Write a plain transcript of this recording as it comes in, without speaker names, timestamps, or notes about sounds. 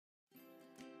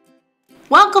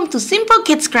Welcome to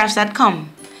simplekidscrafts.com.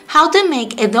 How to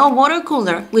make a doll water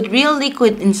cooler with real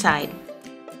liquid inside.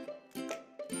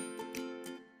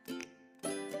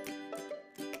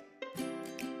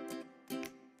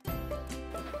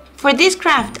 For this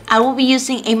craft, I will be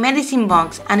using a medicine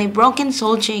box and a broken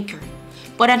salt shaker.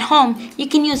 But at home, you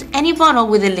can use any bottle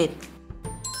with a lid.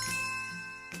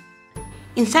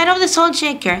 Inside of the salt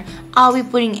shaker, I'll be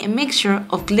putting a mixture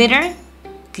of glitter,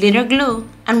 glitter glue,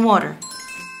 and water.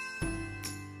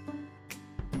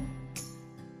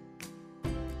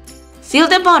 Seal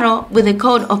the bottle with a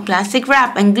coat of plastic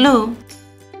wrap and glue.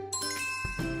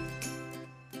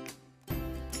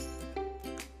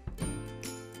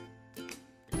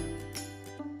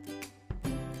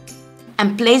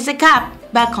 And place the cap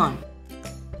back on.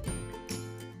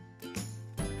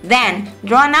 Then,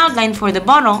 draw an outline for the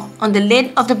bottle on the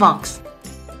lid of the box.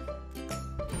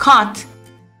 Cut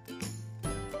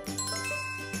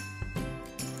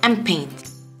and paint.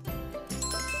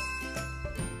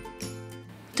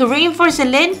 To reinforce the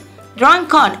lid, draw and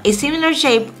cut a similar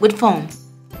shape with foam.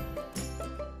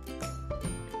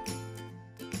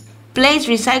 Place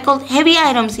recycled heavy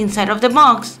items inside of the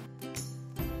box.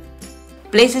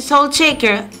 Place the salt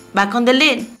shaker back on the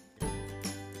lid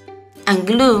and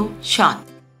glue shut.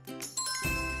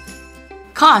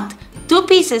 Cut 2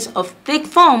 pieces of thick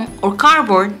foam or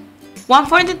cardboard, one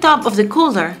for the top of the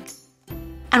cooler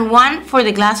and one for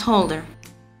the glass holder.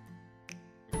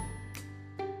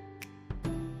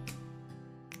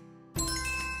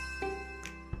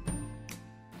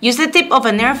 Use the tip of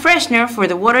an air freshener for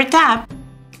the water tap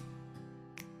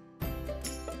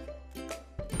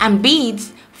and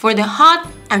beads for the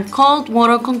hot and cold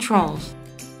water controls.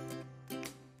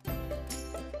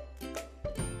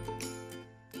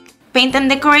 Paint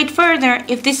and decorate further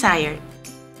if desired.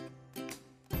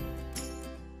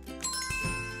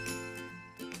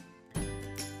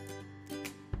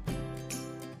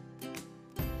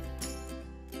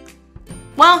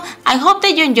 Well, I hope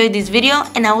that you enjoyed this video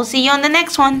and I will see you on the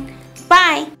next one.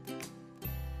 Bye!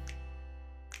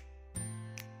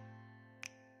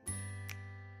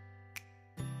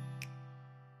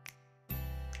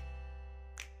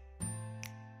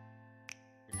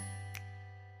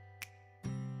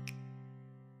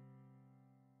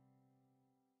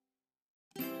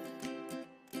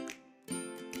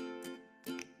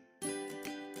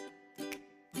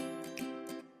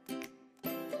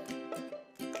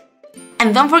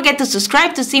 And don't forget to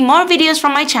subscribe to see more videos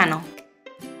from my channel.